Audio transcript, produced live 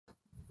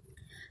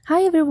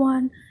Hi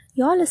everyone,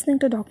 you're listening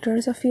to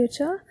Doctors of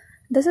Future.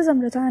 This is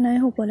Amrita and I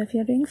hope all of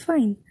you are doing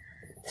fine.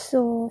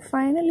 So,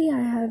 finally, I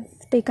have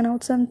taken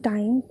out some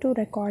time to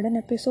record an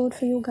episode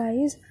for you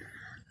guys.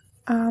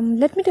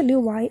 Let me tell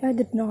you why I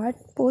did not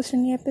post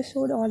any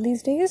episode all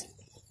these days.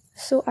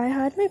 So, I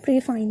had my pre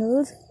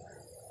finals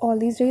all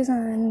these days,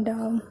 and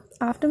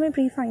after my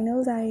pre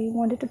finals, I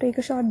wanted to take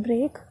a short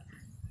break.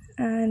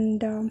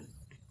 And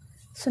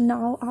so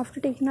now, after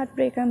taking that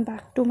break, I'm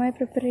back to my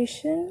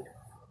preparation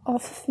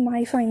of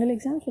my final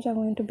exams, which are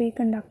going to be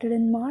conducted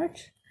in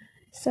March.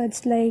 So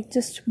it's like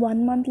just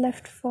 1 month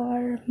left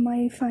for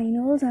my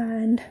finals,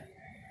 and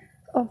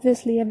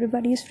obviously,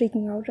 everybody is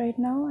freaking out right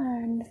now,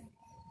 and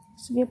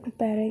so we're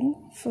preparing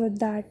for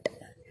that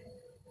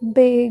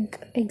big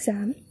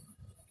exam.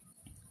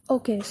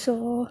 Okay,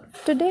 so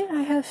today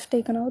I have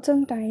taken out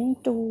some time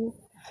to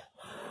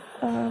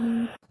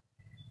um,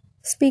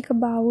 speak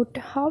about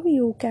how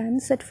you can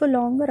sit for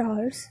longer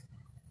hours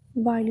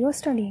while you're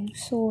studying.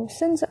 So,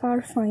 since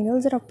our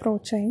finals are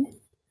approaching,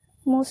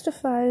 most of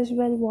us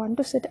will want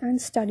to sit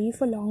and study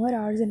for longer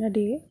hours in a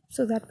day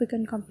so that we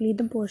can complete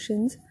the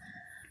portions.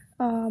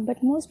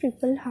 But most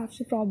people have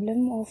the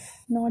problem of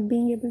not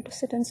being able to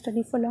sit and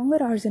study for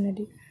longer hours in a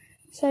day.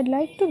 So, I'd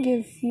like to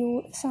give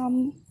you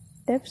some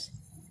tips.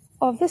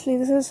 Obviously,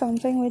 this is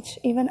something which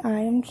even I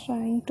am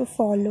trying to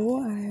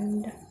follow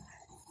and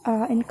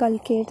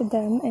inculcate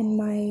them in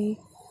my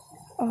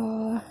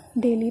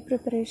daily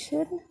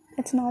preparation.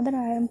 It's not that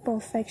I am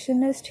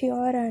perfectionist here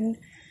and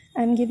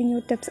I'm giving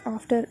you tips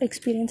after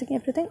experiencing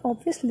everything.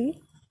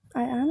 Obviously,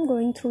 I am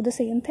going through the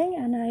same thing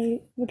and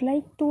I would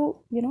like to,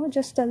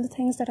 just tell the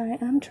things that I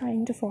am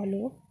trying to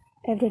follow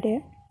every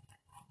day.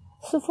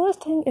 So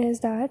first thing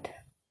is that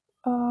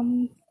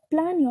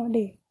plan your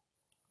day.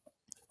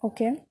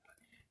 Okay.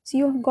 So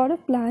you've got to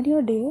plan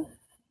your day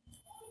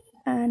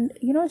and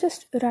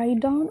just write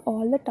down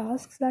all the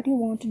tasks that you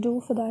want to do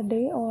for that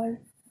day,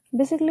 or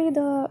basically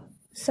the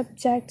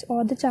subjects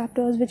or the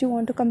chapters which you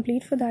want to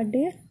complete for that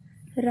day.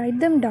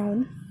 Write them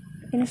down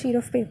in a sheet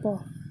of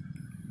paper,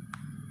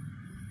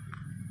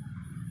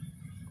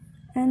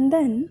 and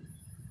then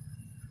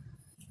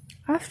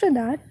after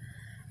that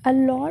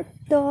allot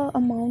the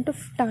amount of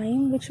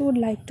time which you would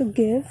like to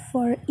give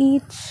for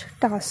each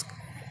task.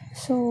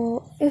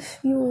 So if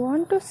you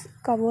want to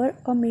cover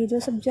a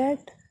major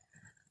subject,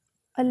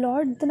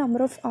 allot the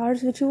number of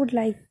hours which you would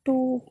like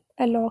to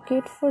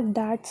allocate for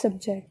that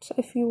subject. So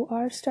if you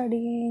are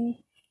studying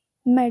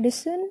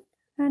medicine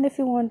and if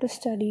you want to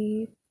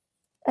study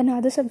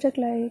another subject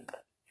like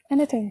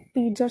anything,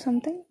 peds or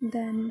something,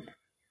 then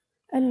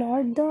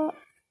allot the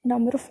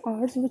number of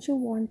hours which you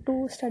want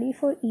to study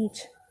for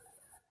each.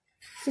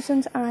 So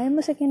since I am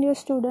a second year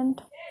student,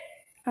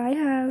 I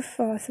have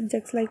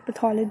subjects like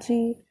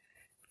pathology,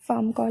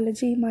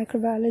 pharmacology,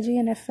 microbiology,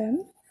 and FM,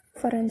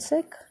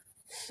 forensic.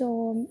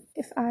 So,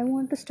 if I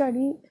want to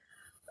study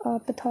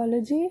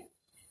pathology,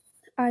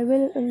 I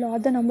will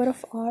allot the number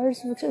of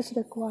hours which is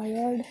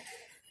required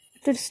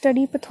to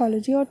study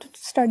pathology or to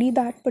study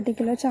that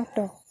particular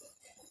chapter.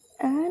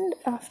 And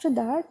after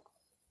that,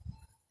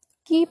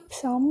 keep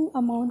some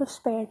amount of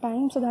spare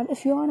time so that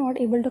if you are not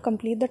able to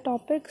complete the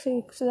topic,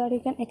 so that you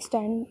can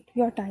extend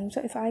your time.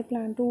 So if I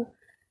plan to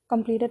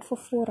complete it for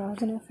 4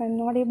 hours and if I'm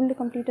not able to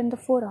complete in the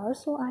 4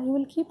 hours, so I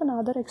will keep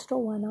another extra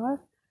 1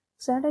 hour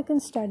so that I can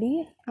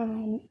study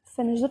and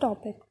finish the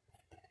topic.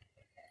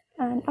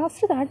 And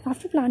after that,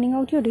 after planning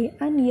out your day,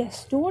 and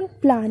yes, don't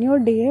plan your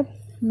day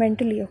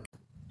mentally, okay?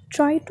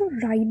 Try to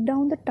write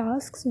down the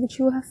tasks which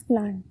you have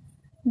planned,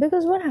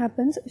 because what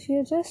happens if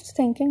you're just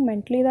thinking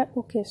mentally that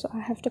okay, so I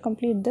have to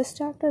complete this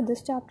chapter and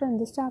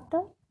this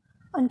chapter,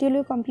 until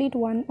you complete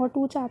one or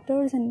two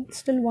chapters and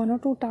still one or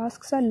two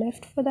tasks are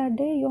left for that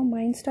day, your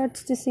mind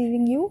starts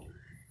deceiving you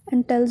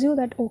and tells you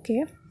that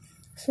okay,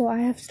 so I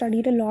have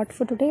studied a lot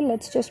for today,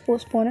 let's just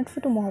postpone it for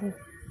tomorrow.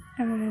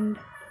 And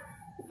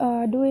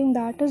doing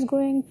that is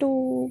going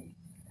to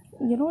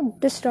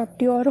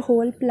disrupt your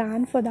whole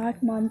plan for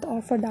that month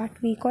or for that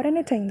week or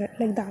anything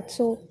like that.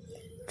 So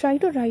try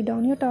to write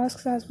down your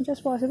tasks as much as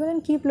possible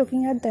and keep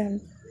looking at them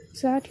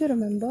so that you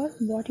remember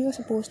what you're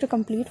supposed to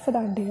complete for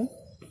that day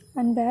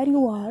and where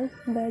you are,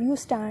 where you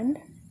stand,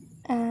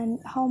 and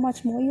how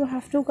much more you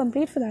have to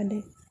complete for that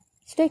day.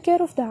 So take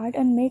care of that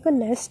and make a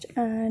list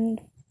and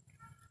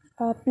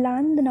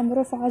plan the number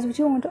of hours which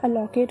you want to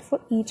allocate for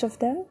each of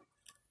them,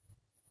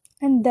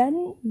 and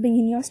then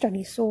begin your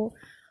study. So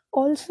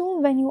also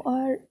when you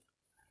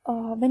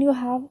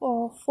have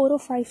 4 or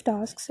 5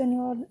 tasks in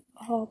your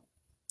uh,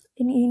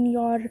 in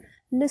your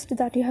list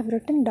that you have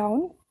written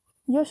down,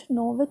 you should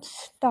know which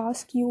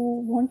task you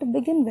want to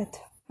begin with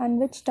and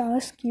which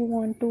task you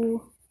want to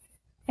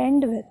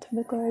end with.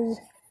 Because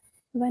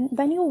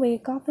when you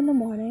wake up in the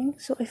morning,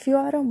 so if you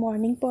are a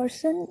morning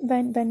person,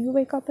 when you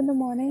wake up in the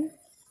morning,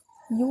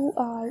 you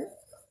are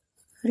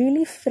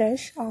really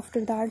fresh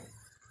after that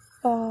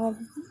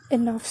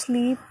enough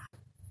sleep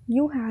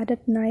you had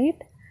at night.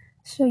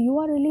 So you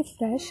are really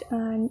fresh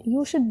and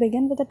you should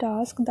begin with a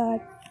task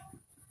that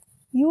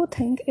you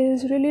think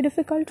is really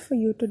difficult for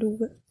you to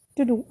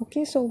do.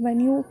 Okay, so when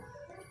you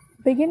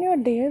begin your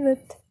day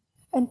with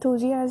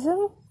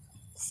enthusiasm.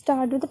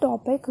 Start with a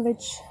topic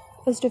which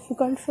is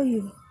difficult for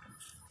you,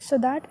 so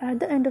that at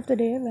the end of the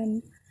day,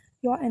 when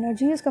your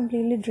energy is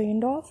completely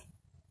drained off,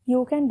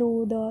 you can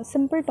do the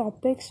simple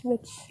topics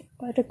which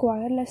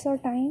require lesser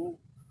time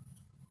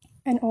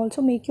and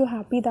also make you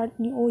happy that,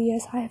 oh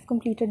yes, I have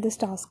completed this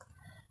task.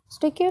 So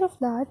take care of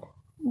that.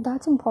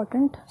 That's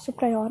important. So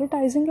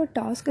prioritizing your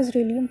task is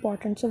really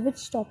important. So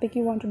which topic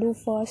you want to do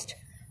first,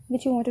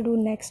 which you want to do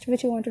next,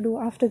 which you want to do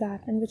after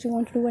that, and which you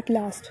want to do at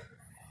last.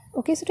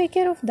 Okay, so take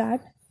care of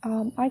that.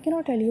 I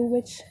cannot tell you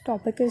which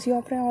topic is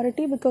your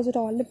priority because it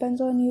all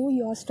depends on you,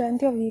 your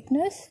strength, your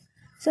weakness.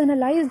 So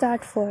analyze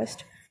that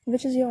first.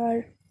 Which is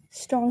your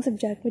strong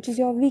subject, which is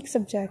your weak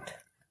subject.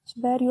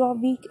 So where you are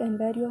weak and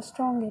where you are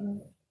strong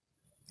in.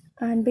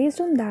 And based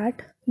on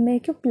that,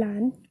 make a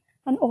plan,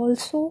 and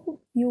also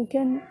you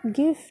can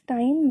give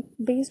time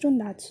based on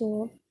that.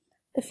 So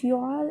if you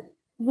are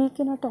weak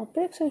in a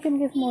topic, so you can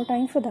give more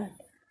time for that.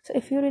 So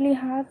if you really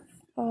have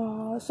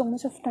so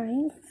much of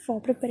time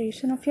for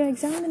preparation of your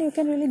exam, then you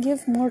can really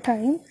give more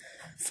time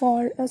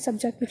for a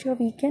subject which you're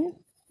weak in,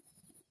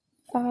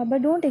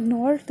 but don't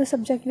ignore the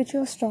subject which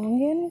you're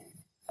strong in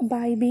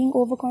by being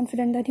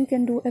overconfident that you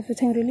can do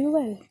everything really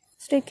well.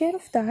 So take care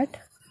of that.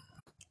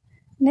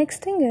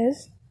 Next thing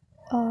is,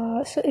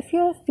 so if you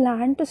have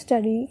planned to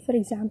study, for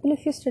example,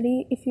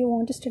 if you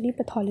want to study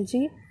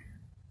pathology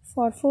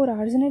for 4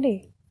 hours in a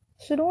day,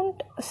 so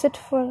don't sit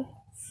for,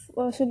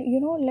 so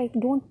like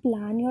don't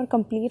plan your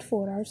complete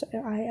 4 hours.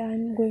 I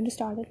am going to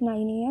start at 9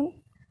 a.m.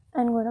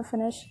 and going to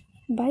finish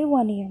by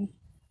 1 a.m.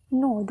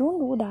 No, don't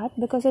do that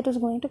because it is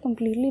going to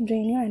completely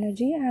drain your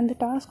energy, and the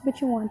task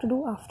which you want to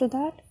do after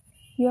that,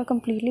 you are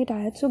completely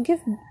tired. So give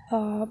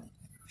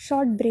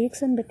short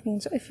breaks in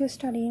between. So if you're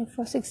studying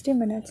for 60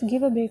 minutes,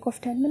 give a break of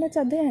 10 minutes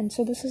at the end.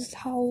 So this is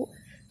how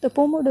the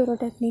Pomodoro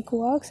technique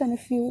works. And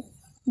if you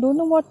don't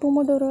know what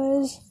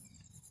Pomodoro is,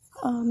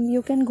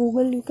 you can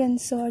Google, you can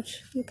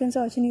search in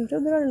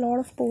YouTube. There are a lot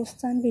of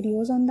posts and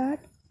videos on that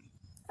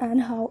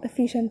and how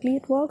efficiently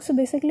it works. So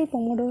basically,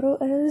 Pomodoro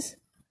is,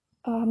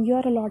 you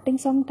are allotting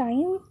some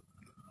time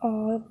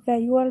where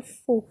you are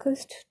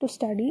focused to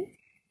study,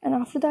 and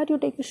after that you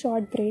take a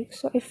short break.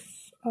 So if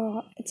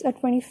it's a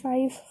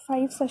 25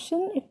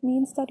 session, it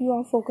means that you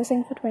are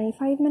focusing for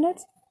 25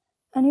 minutes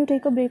and you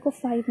take a break of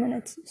 5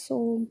 minutes.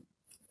 So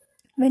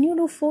when you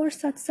do 4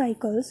 such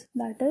cycles,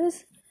 that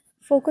is,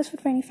 focus for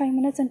 25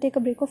 minutes and take a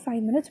break of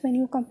 5 minutes, when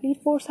you complete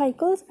 4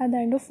 cycles, at the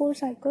end of 4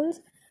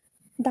 cycles,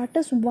 that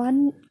is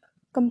one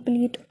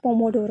complete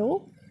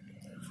Pomodoro.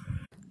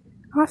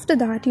 After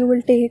that, you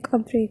will take a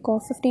break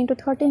of 15 to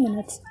 30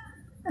 minutes,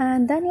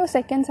 and then your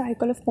second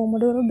cycle of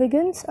Pomodoro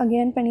begins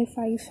again,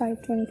 25 5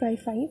 25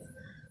 5.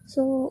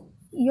 So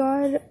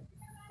your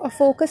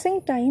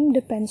focusing time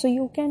depends. So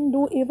you can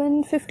do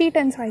even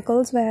 50-10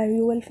 cycles where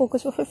you will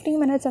focus for 50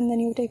 minutes and then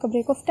you take a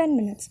break of 10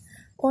 minutes,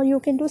 or you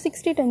can do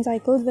 60-10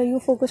 cycles where you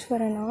focus for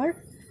an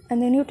hour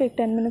and then you take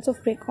 10 minutes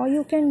of break, or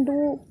you can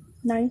do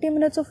 90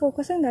 minutes of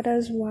focusing, that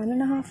is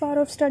 1.5 hours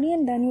of study,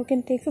 and then you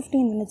can take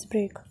 15 minutes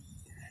break.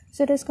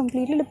 So it is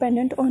completely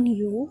dependent on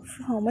you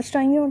how much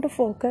time you want to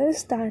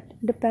focus. That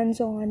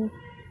depends on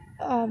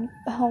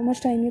how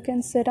much time you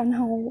can sit and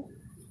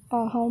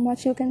how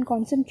much you can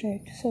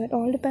concentrate. So it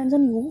all depends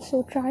on you.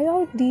 So try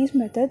out these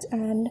methods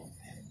and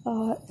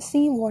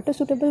see what is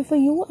suitable for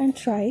you and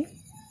try.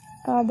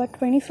 But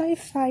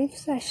 25-5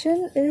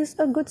 session is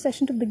a good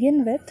session to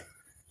begin with.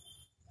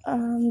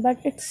 But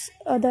it's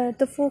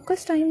the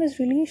focus time is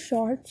really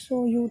short,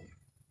 so you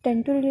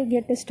tend to really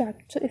get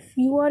distracted. So if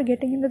you are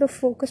getting into the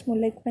focus mode,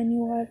 like when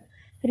you are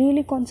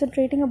really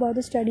concentrating about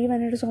the study,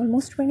 when it is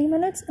almost 20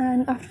 minutes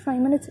and after 5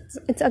 minutes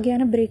it's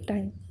again a break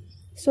time.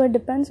 So it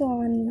depends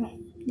on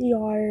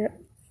your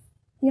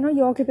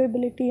your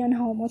capability and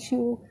how much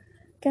you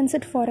can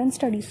sit for and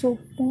study. So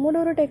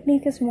Pomodoro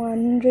technique is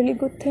one really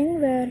good thing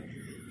where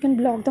you can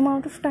block the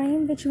amount of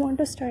time which you want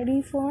to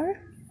study for,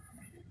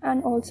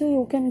 and also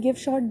you can give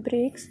short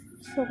breaks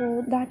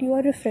so that you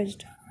are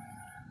refreshed.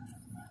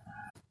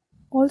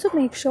 Also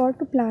make sure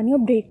to plan your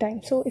break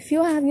time. So if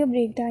you have your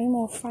break time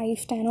of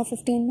 5, 10, or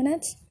 15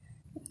 minutes,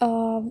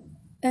 uh,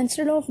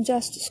 instead of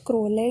just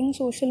scrolling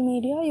social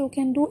media, you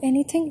can do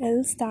anything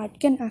else that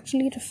can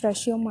actually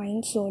refresh your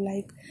mind. So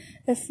like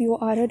if you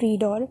are a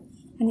reader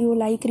and you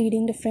like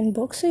reading different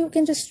books, so you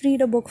can just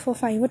read a book for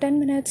 5 or 10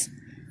 minutes,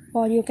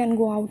 or you can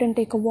go out and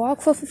take a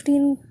walk for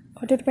 15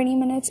 to 20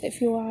 minutes. If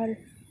you are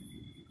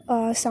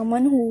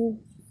someone who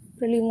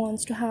really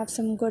wants to have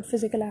some good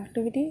physical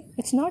activity,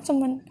 it's not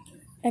someone,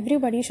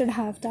 everybody should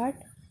have that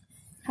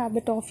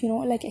habit of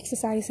like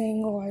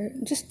exercising, or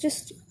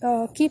just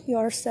keep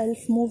yourself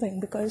moving,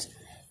 because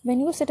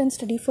when you sit and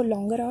study for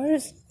longer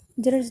hours,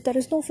 there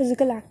is no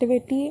physical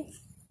activity.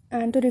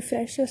 And to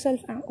refresh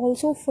yourself, and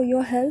also for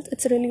your health,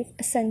 it's really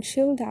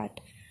essential that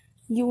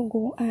you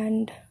go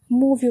and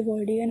move your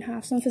body and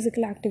have some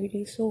physical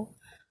activity. So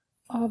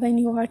when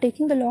you are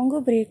taking the longer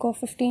break of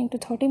 15 to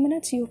 30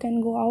 minutes, you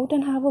can go out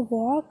and have a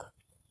walk,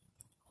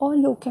 or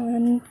you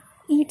can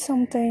eat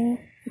something,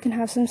 you can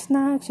have some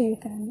snacks, you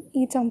can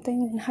eat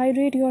something and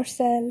hydrate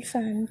yourself,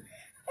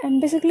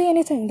 and basically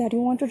anything that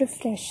you want to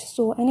refresh.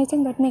 So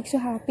anything that makes you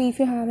happy. If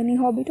you have any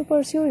hobby to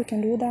pursue, you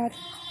can do that.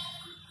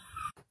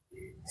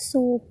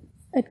 So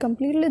it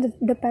completely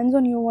depends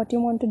on you what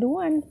you want to do,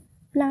 and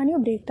plan your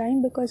break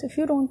time, because if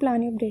you don't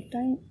plan your break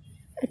time,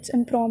 it's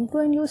impromptu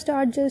and you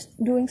start just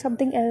doing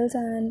something else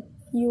and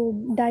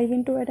you dive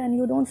into it and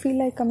you don't feel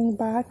like coming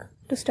back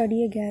to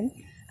study again.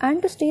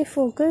 And to stay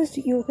focused,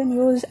 you can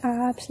use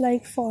apps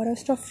like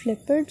Forest or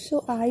Flipboard.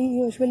 So I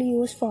usually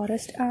use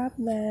Forest app,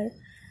 where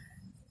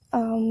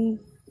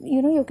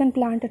you can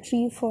plant a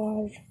tree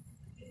for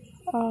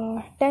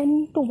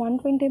 10 to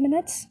 120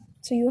 minutes.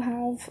 So you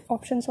have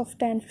options of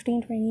 10,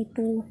 15,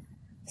 22.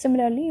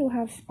 Similarly, you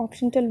have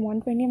option till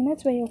 120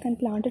 minutes where you can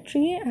plant a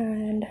tree,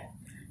 and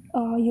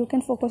you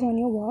can focus on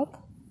your work.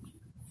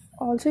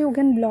 Also, you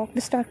can block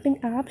distracting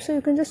apps, so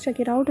you can just check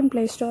it out in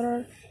Play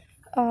Store,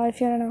 or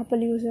if you're an Apple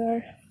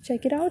user,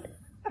 check it out.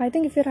 I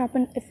think if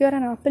you're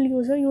an Apple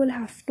user, you will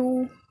have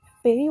to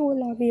pay. You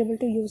will not be able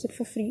to use it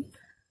for free.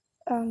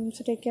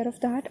 So take care of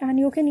that, and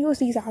you can use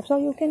these apps, or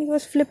you can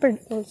use Flipboard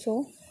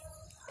also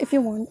if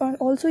you want. Or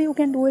also you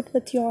can do it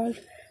with your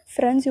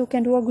friends. You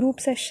can do a group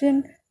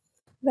session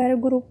where a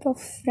group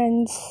of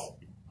friends,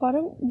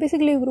 or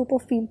basically a group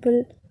of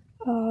people,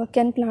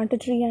 can plant a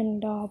tree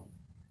and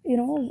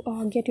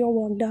get your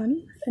work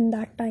done in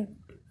that time.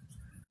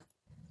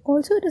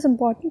 Also, it is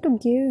important to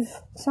give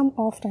some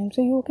off time,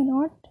 so you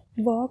cannot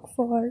work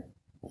for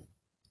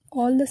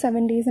all the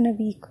 7 days in a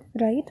week,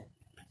 right?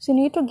 So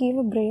you need to give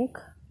a break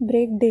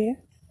day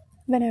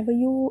whenever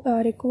you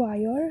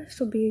require.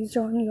 So based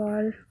on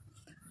your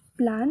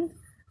plan,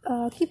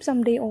 keep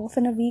some day off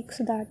in a week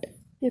so that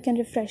you can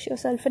refresh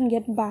yourself and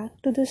get back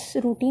to this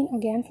routine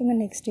again from the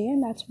next day.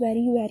 And that's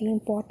very, very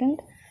important.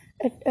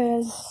 It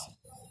is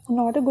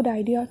not a good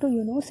idea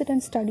to sit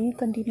and study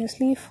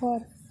continuously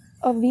for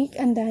a week,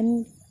 and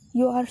then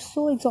you are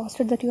so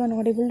exhausted that you are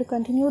not able to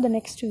continue the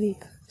next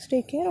week. So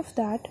take care of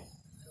that.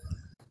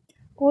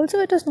 Also,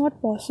 it is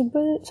not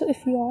possible. So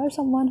if you are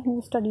someone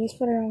who studies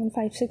for around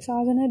 5-6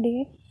 hours in a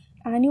day,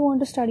 and you want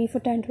to study for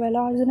 10-12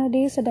 hours in a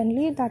day,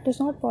 suddenly that is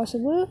not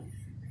possible.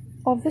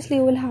 Obviously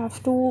you will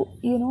have to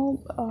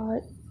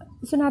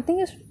so nothing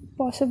is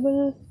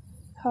possible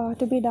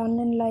to be done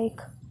in like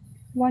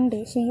one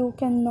day. So you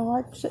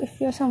cannot, so if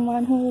you're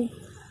someone who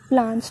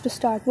plans to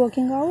start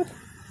working out,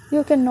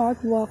 you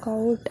cannot work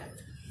out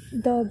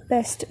the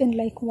best in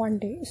like one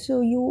day.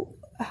 So you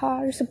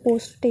are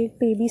supposed to take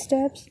baby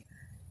steps,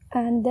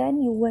 and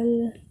then you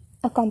will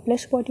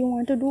accomplish what you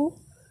want to do.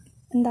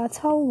 And that's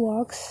how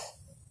works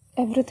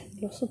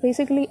everything. So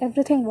basically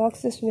everything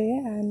works this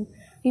way, and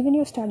even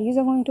your studies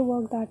are going to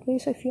work that way.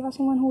 So if you are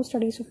someone who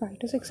studies for 5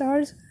 to 6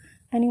 hours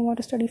and you want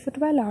to study for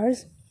 12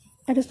 hours,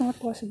 it is not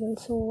possible.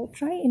 So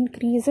try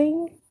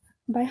increasing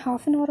by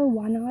half an hour or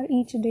 1 hour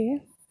each day,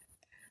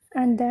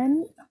 and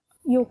then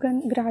you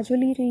can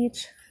gradually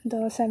reach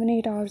the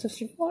 7-8 hours of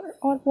sleep,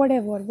 or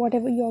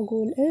whatever your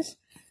goal is,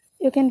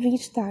 you can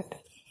reach that.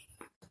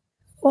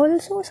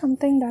 Also,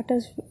 something that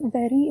is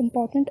very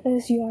important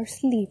is your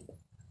sleep.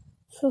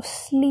 So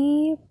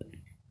sleep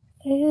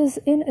is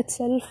in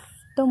itself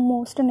the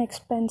most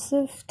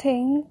inexpensive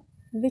thing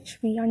which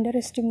we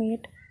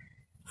underestimate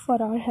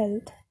for our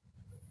health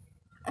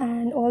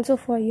and also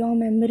for your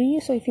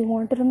memory. So if you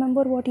want to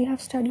remember what you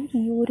have studied,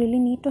 you really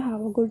need to have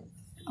a good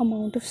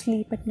amount of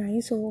sleep at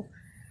night. So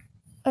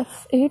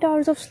if 8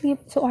 hours of sleep,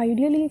 so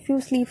ideally if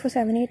you sleep for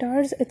 7-8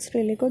 hours, it's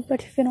really good.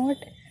 But if you're not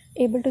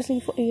able to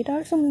sleep for 8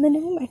 hours, so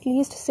minimum at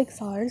least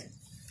 6 hours.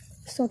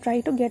 So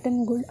try to get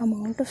in good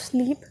amount of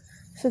sleep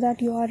so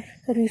that you are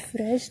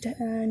refreshed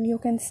and you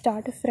can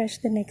start afresh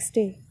the next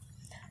day.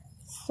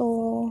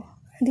 So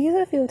these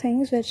are a few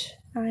things which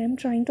I am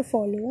trying to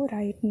follow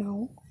right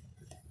now,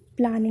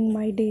 planning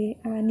my day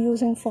and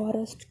using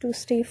Forest to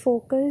stay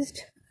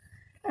focused,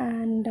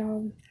 and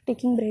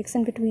taking breaks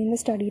in between the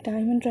study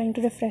time and trying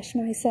to refresh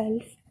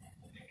myself.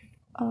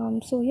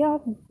 So yeah,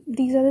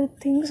 these are the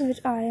things which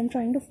I am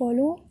trying to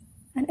follow.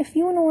 And if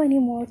you know any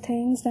more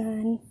things,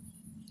 then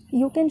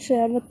you can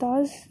share with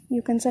us.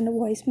 You can send a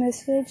voice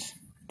message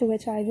to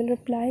which I will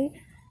reply.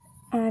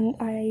 And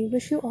I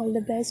wish you all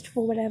the best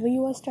for whatever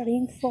you are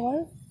studying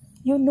for.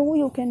 You know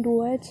you can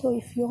do it. So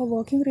if you are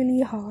working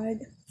really hard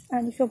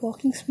and if you're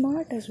working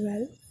smart as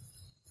well,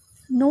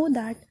 know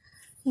that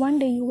one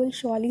day you will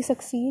surely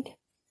succeed.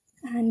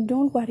 And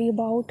don't worry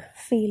about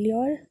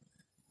failure.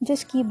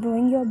 Just keep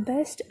doing your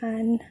best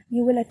and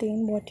you will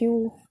attain what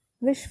you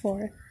wish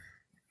for.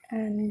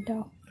 And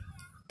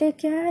take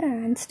care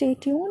and stay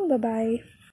tuned. Bye bye.